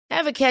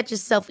Ever catch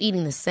yourself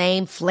eating the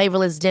same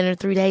flavorless dinner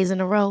 3 days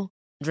in a row?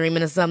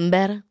 Dreaming of something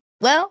better?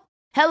 Well,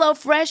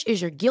 HelloFresh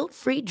is your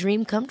guilt-free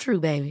dream come true,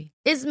 baby.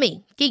 It's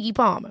me, Keke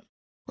Palmer.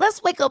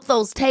 Let's wake up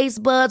those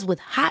taste buds with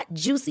hot,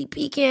 juicy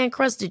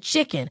pecan-crusted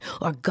chicken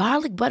or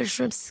garlic butter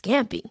shrimp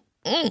scampi.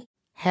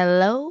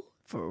 Hello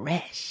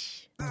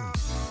Fresh.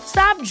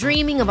 Stop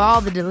dreaming of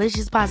all the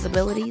delicious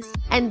possibilities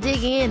and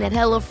dig in at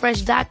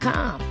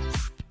HelloFresh.com.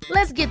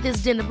 Let's get this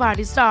dinner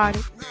party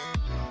started.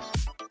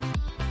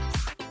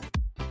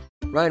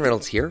 Ryan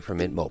Reynolds here from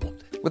Mint Mobile.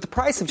 With the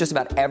price of just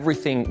about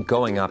everything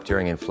going up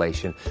during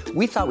inflation,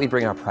 we thought we'd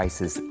bring our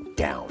prices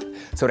down.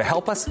 So to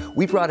help us,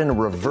 we brought in a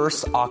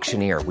reverse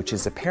auctioneer, which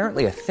is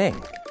apparently a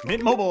thing.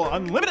 Mint Mobile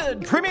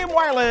Unlimited Premium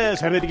Wireless.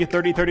 How to get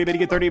 30, 30, bit to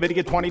get 30, bit to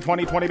get 20,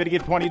 20, 20, bit to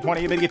get 20,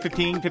 20, bit to get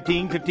 15,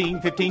 15,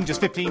 15, 15,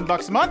 just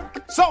 $15 a month?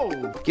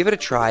 Sold! Give it a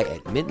try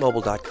at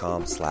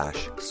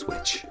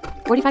mintmobile.com/switch.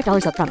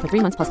 $45 up front for 3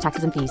 months plus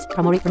taxes and fees.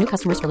 Promo rate for new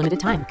customers for limited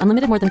time.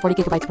 Unlimited more than 40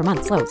 gigabytes per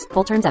month. Slows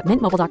full terms at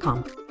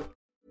mintmobile.com.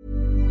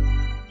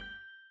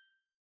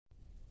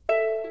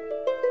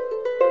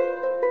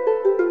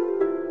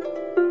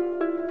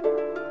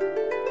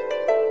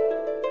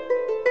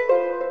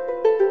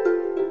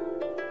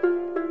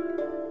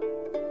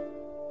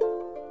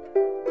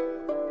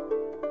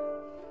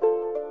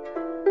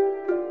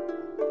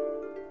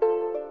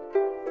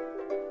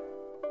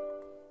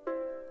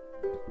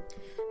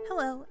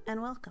 Hello,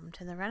 and welcome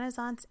to the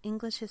Renaissance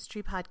English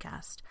History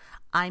Podcast.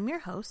 I'm your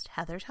host,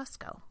 Heather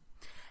Tusco.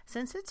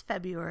 Since it's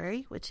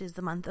February, which is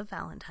the month of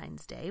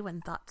Valentine's Day,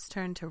 when thoughts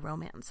turn to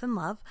romance and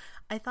love,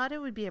 I thought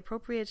it would be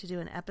appropriate to do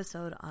an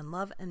episode on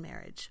love and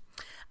marriage.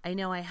 I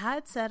know I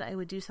had said I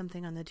would do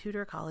something on the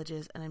Tudor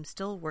colleges, and I'm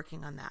still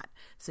working on that,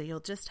 so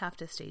you'll just have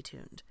to stay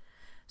tuned.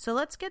 So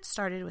let's get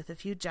started with a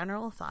few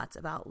general thoughts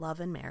about love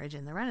and marriage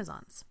in the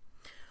Renaissance.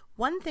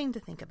 One thing to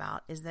think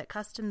about is that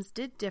customs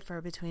did differ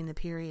between the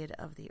period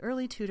of the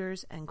early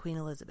Tudors and Queen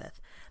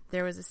Elizabeth.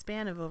 There was a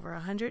span of over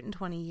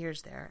 120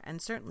 years there, and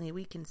certainly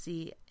we can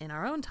see in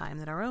our own time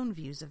that our own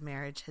views of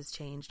marriage has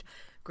changed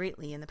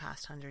greatly in the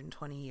past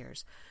 120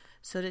 years.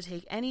 So to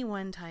take any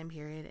one time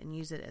period and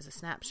use it as a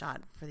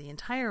snapshot for the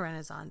entire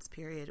Renaissance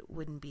period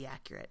wouldn't be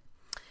accurate.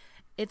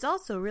 It's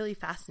also really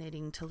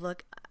fascinating to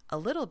look a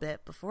little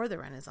bit before the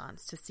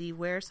Renaissance to see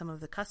where some of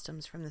the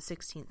customs from the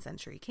 16th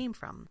century came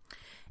from.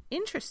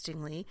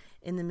 Interestingly,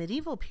 in the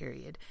medieval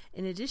period,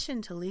 in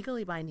addition to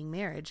legally binding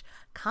marriage,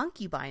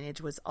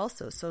 concubinage was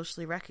also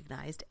socially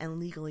recognized and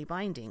legally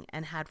binding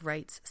and had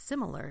rights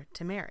similar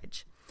to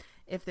marriage.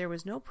 If there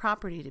was no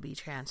property to be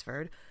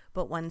transferred,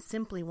 but one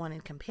simply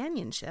wanted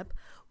companionship,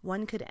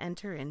 one could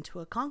enter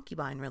into a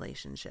concubine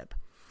relationship.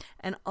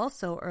 And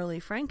also early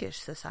Frankish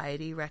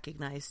society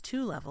recognized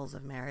two levels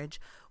of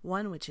marriage,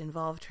 one which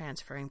involved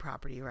transferring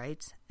property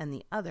rights and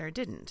the other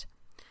didn't.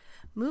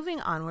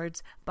 Moving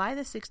onwards, by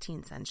the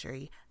 16th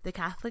century, the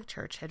Catholic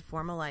Church had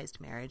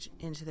formalized marriage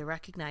into the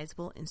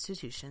recognizable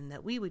institution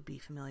that we would be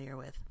familiar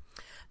with,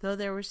 though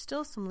there were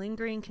still some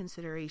lingering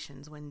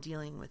considerations when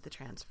dealing with the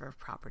transfer of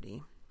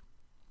property.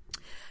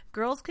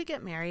 Girls could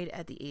get married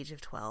at the age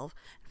of 12.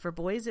 For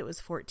boys it was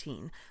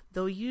 14,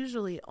 though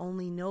usually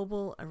only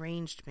noble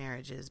arranged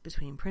marriages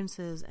between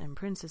princes and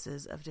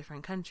princesses of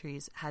different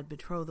countries had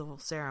betrothal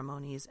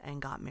ceremonies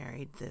and got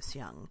married this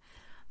young.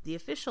 The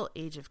official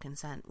age of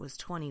consent was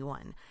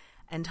 21,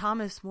 and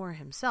Thomas More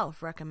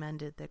himself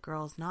recommended that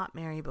girls not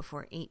marry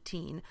before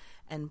 18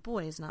 and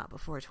boys not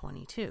before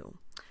 22.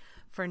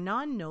 For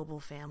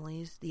non-noble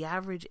families, the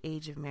average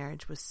age of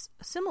marriage was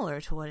similar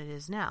to what it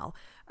is now,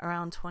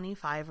 around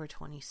 25 or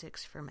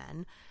 26 for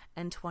men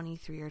and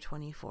 23 or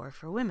 24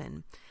 for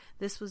women.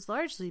 This was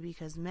largely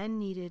because men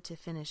needed to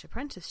finish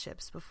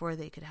apprenticeships before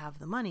they could have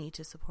the money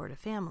to support a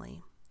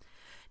family.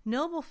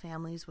 Noble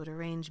families would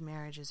arrange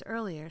marriages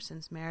earlier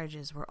since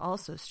marriages were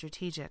also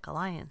strategic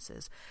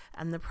alliances,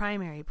 and the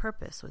primary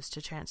purpose was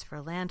to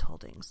transfer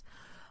landholdings.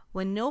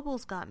 When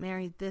nobles got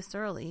married this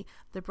early,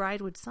 the bride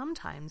would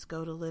sometimes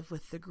go to live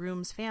with the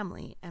groom's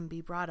family and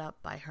be brought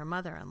up by her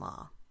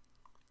mother-in-law.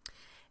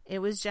 It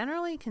was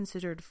generally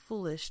considered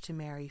foolish to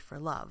marry for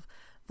love,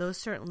 though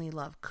certainly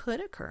love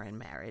could occur in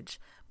marriage,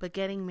 but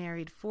getting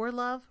married for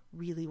love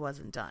really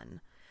wasn't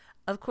done.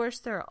 Of course,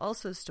 there are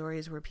also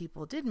stories where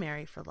people did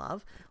marry for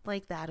love,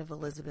 like that of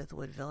Elizabeth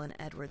Woodville and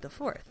Edward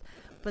IV,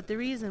 but the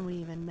reason we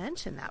even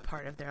mention that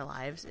part of their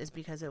lives is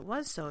because it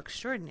was so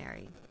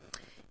extraordinary.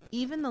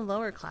 Even the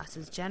lower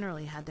classes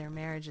generally had their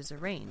marriages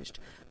arranged,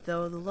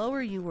 though the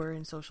lower you were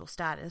in social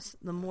status,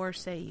 the more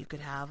say you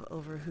could have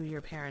over who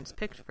your parents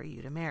picked for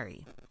you to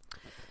marry.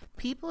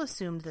 People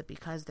assumed that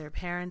because their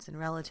parents and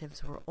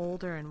relatives were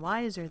older and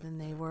wiser than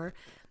they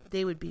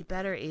would be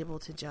better able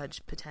to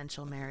judge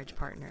potential marriage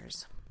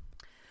partners.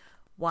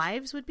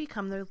 Wives would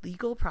become the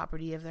legal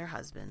property of their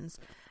husbands,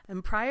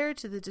 and prior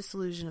to the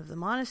dissolution of the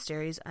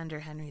monasteries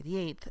under Henry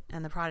VIII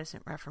and the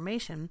Protestant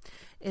Reformation,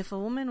 if a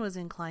woman was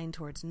inclined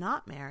towards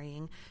not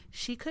marrying,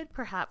 she could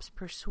perhaps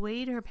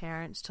persuade her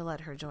parents to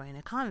let her join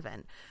a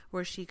convent,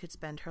 where she could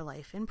spend her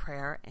life in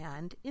prayer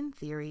and, in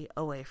theory,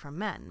 away from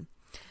men.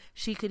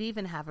 She could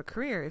even have a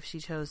career if she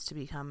chose to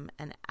become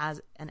an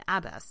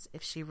abbess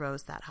if she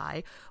rose that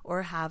high,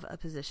 or have a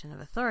position of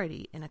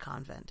authority in a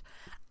convent.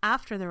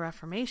 After the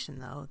Reformation,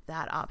 though,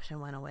 that option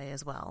went away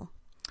as well.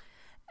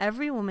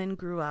 Every woman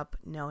grew up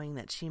knowing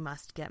that she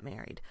must get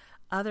married.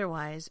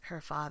 Otherwise, her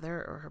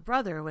father or her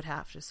brother would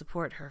have to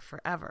support her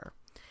forever.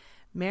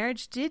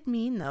 Marriage did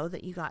mean, though,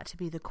 that you got to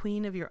be the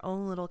queen of your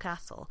own little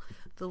castle.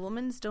 The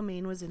woman's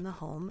domain was in the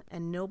home,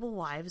 and noble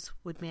wives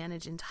would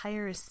manage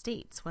entire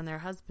estates when their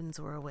husbands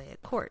were away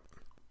at court.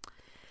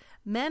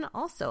 Men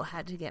also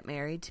had to get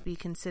married to be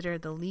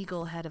considered the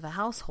legal head of a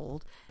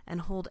household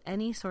and hold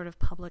any sort of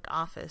public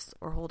office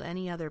or hold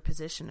any other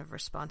position of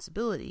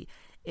responsibility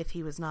if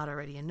he was not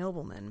already a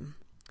nobleman.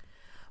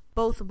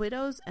 Both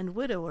widows and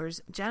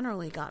widowers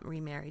generally got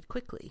remarried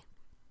quickly.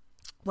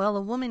 While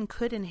a woman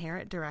could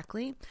inherit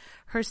directly,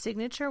 her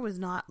signature was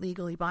not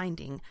legally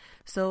binding,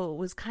 so it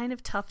was kind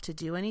of tough to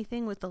do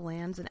anything with the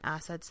lands and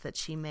assets that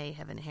she may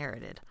have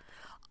inherited.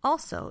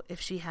 Also,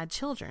 if she had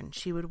children,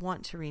 she would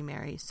want to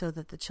remarry so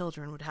that the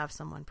children would have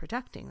someone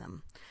protecting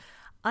them.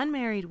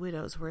 Unmarried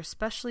widows were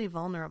especially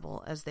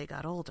vulnerable as they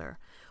got older.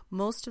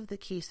 Most of the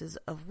cases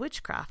of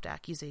witchcraft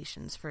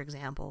accusations, for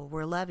example,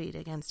 were levied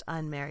against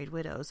unmarried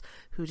widows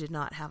who did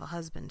not have a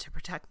husband to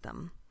protect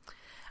them.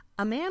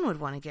 A man would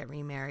want to get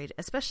remarried,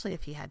 especially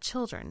if he had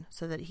children,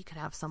 so that he could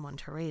have someone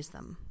to raise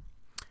them.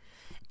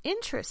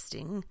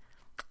 Interestingly,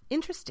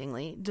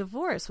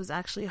 divorce was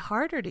actually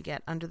harder to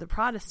get under the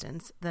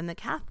Protestants than the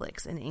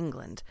Catholics in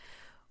England.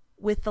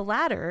 With the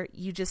latter,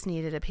 you just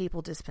needed a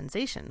papal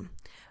dispensation,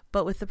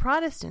 but with the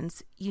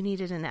Protestants, you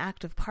needed an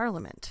act of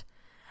Parliament.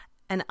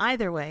 And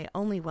either way,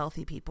 only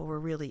wealthy people were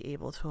really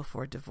able to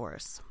afford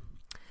divorce.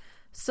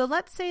 So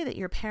let's say that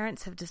your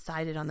parents have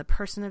decided on the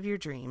person of your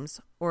dreams,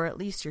 or at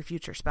least your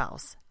future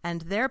spouse,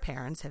 and their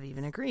parents have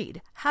even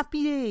agreed.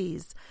 Happy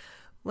days!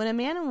 When a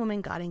man and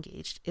woman got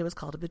engaged, it was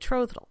called a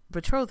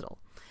betrothal,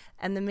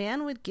 and the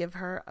man would give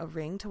her a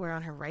ring to wear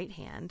on her right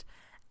hand,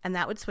 and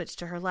that would switch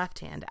to her left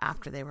hand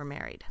after they were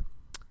married.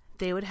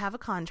 They would have a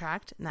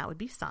contract, and that would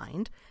be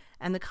signed,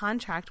 and the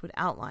contract would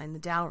outline the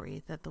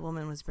dowry that the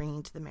woman was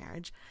bringing to the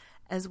marriage,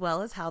 as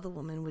well as how the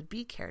woman would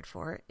be cared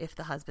for if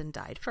the husband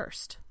died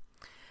first.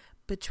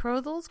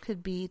 Betrothals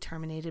could be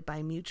terminated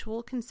by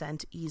mutual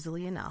consent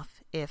easily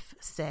enough if,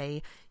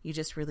 say, you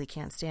just really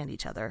can't stand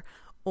each other,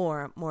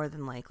 or more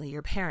than likely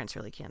your parents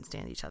really can't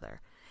stand each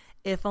other.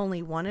 If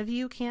only one of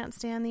you can't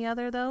stand the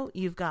other, though,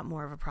 you've got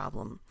more of a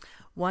problem.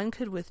 One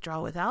could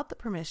withdraw without the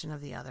permission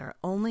of the other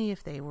only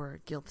if they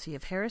were guilty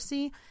of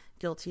heresy,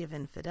 guilty of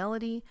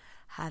infidelity,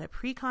 had a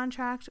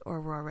pre-contract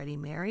or were already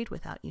married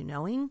without you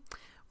knowing,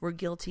 were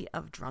guilty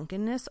of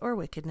drunkenness or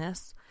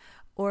wickedness,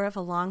 or if a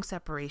long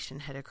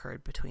separation had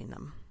occurred between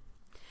them.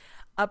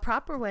 A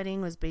proper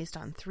wedding was based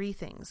on three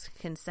things: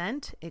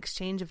 consent,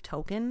 exchange of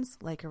tokens,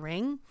 like a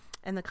ring,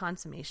 and the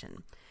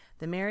consummation.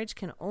 The marriage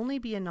can only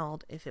be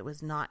annulled if it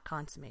was not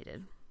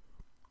consummated.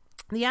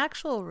 The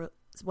actual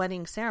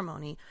wedding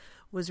ceremony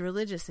was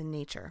religious in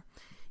nature.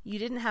 You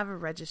didn't have a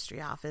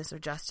registry office or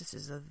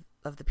justices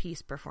of the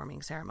peace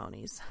performing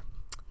ceremonies.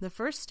 The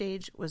first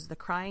stage was the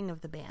crying of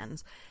the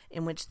banns,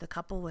 in which the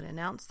couple would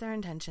announce their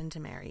intention to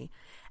marry,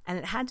 and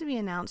it had to be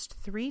announced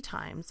 3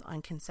 times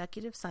on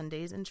consecutive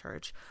Sundays in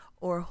church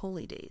or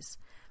holy days,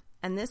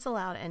 and this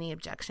allowed any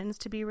objections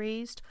to be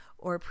raised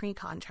or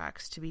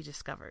pre-contracts to be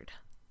discovered.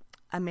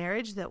 A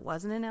marriage that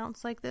wasn't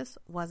announced like this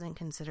wasn't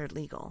considered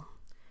legal.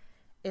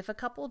 If a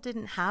couple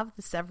didn't have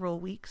the several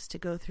weeks to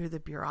go through the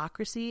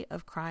bureaucracy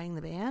of crying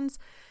the banns,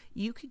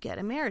 you could get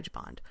a marriage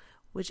bond,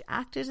 which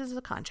acted as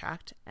a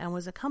contract and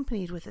was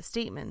accompanied with a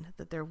statement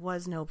that there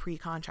was no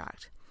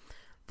pre-contract.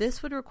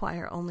 This would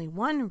require only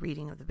one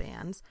reading of the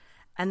banns,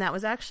 and that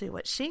was actually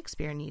what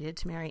Shakespeare needed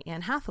to marry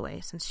Anne Hathaway,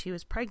 since she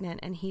was pregnant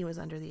and he was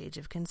under the age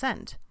of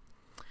consent.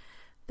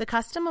 The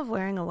custom of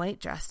wearing a white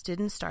dress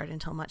didn't start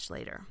until much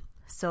later,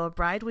 so a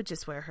bride would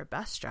just wear her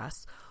best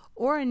dress,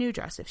 or a new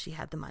dress if she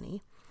had the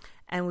money,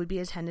 and would be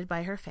attended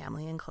by her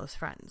family and close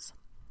friends.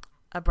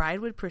 A bride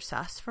would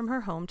process from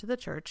her home to the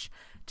church,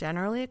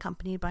 generally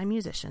accompanied by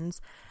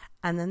musicians,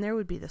 and then there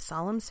would be the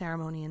solemn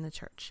ceremony in the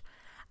church.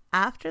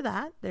 After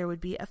that, there would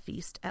be a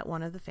feast at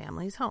one of the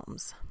family's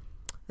homes.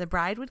 The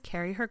bride would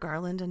carry her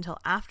garland until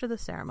after the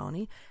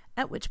ceremony,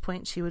 at which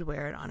point she would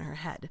wear it on her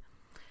head.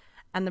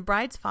 And the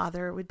bride's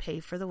father would pay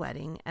for the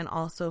wedding and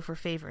also for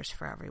favors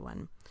for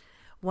everyone.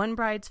 One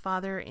bride's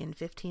father in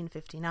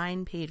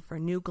 1559 paid for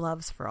new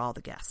gloves for all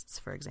the guests,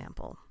 for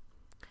example.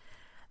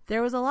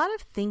 There was a lot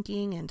of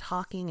thinking and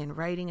talking and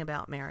writing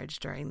about marriage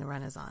during the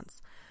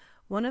Renaissance.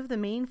 One of the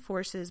main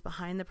forces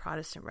behind the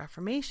Protestant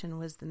Reformation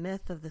was the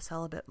myth of the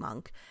celibate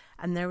monk,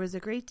 and there was a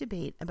great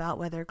debate about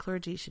whether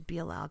clergy should be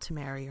allowed to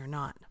marry or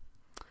not.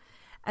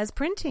 As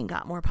printing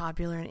got more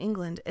popular in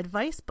England,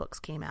 advice books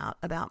came out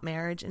about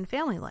marriage and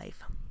family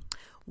life.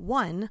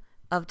 One,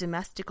 of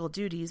Domestical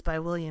Duties by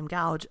William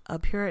Gouge, a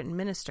Puritan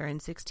minister in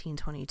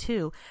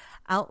 1622,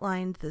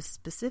 outlined the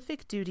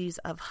specific duties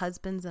of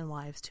husbands and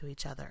wives to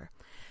each other.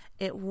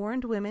 It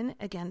warned women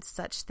against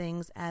such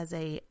things as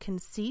a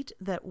conceit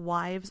that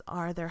wives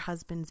are their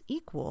husband's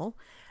equal,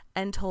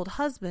 and told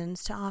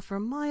husbands to offer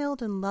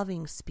mild and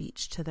loving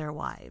speech to their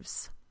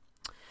wives.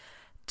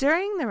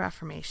 During the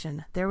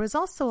Reformation, there was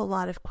also a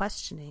lot of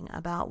questioning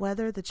about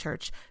whether the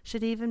church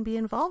should even be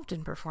involved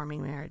in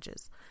performing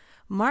marriages.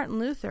 Martin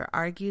Luther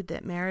argued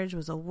that marriage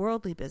was a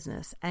worldly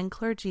business and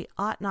clergy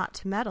ought not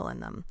to meddle in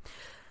them,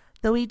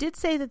 though he did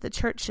say that the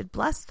church should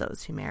bless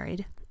those who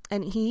married,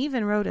 and he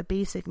even wrote a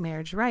basic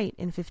marriage rite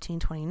in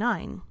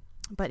 1529.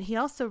 But he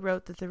also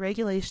wrote that the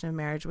regulation of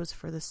marriage was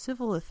for the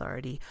civil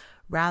authority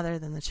rather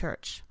than the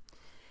church.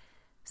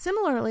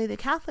 Similarly, the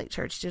Catholic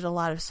Church did a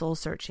lot of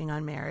soul-searching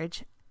on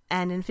marriage,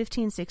 and in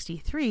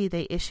 1563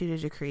 they issued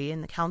a decree in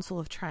the Council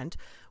of Trent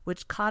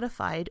which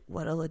codified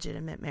what a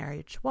legitimate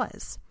marriage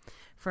was.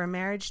 For a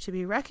marriage to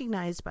be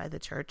recognized by the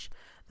church,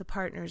 the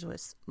partners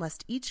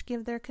must each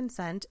give their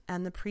consent,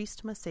 and the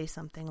priest must say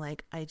something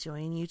like, "I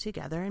join you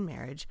together in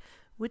marriage,"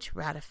 which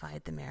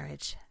ratified the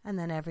marriage, and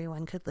then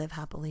everyone could live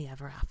happily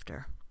ever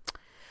after.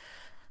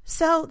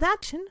 So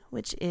that,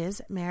 which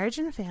is Marriage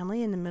and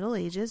Family in the Middle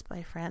Ages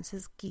by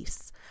Francis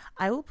Geese,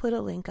 I will put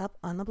a link up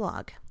on the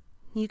blog.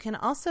 You can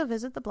also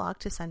visit the blog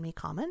to send me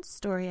comments,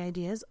 story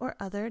ideas, or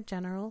other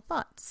general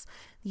thoughts.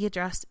 The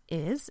address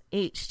is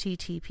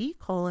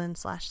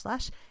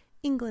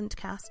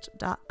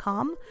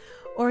http://englandcast.com,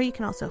 or you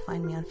can also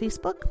find me on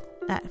Facebook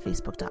at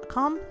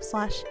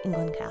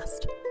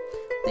facebook.com/englandcast.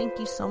 Thank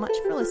you so much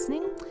for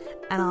listening,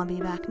 and I'll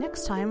be back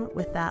next time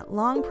with that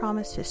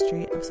long-promised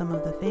history of some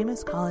of the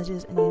famous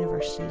colleges and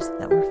universities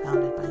that were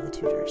founded by the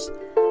Tudors.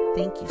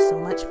 Thank you so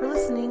much for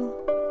listening.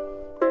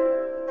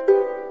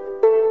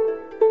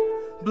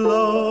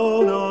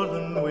 Blow,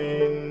 northern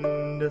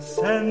wind, a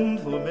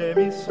scentful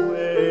baby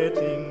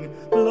sweating.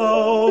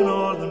 Blow,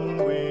 northern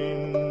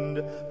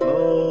wind,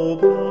 blow,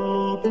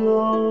 blow,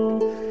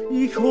 blow.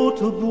 Ich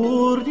hatte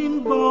Bord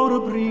in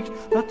Bauerbricht,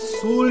 dat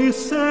soll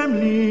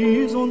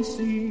semlis und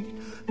Sicht.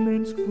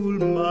 Mens cool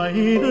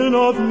meiden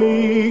of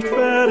mich,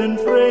 wären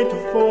frei to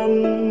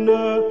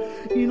fonda.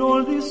 In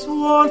all this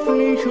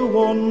worldliche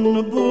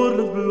wonder, Bord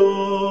of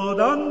blood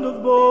and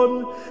of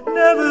bone,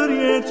 never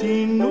yet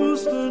in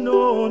Nuster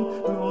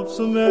known, of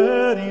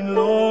somewhere in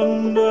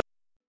London.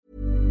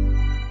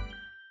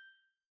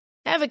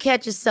 Ever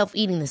catch yourself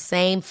eating the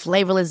same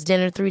flavorless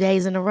dinner 3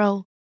 days in a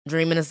row?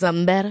 Dreaming of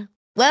something better?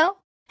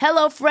 Well,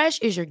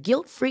 HelloFresh is your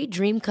guilt-free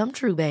dream come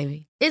true,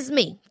 baby. It's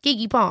me,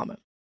 Keke Palmer.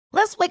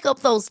 Let's wake up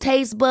those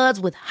taste buds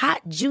with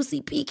hot,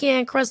 juicy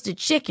pecan-crusted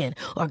chicken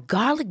or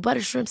garlic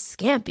butter shrimp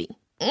scampi.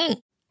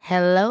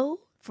 Hello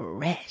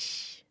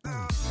Fresh.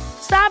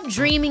 Stop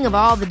dreaming of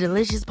all the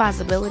delicious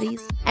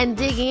possibilities and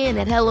dig in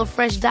at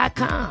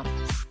HelloFresh.com.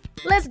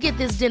 Let's get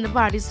this dinner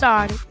party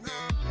started.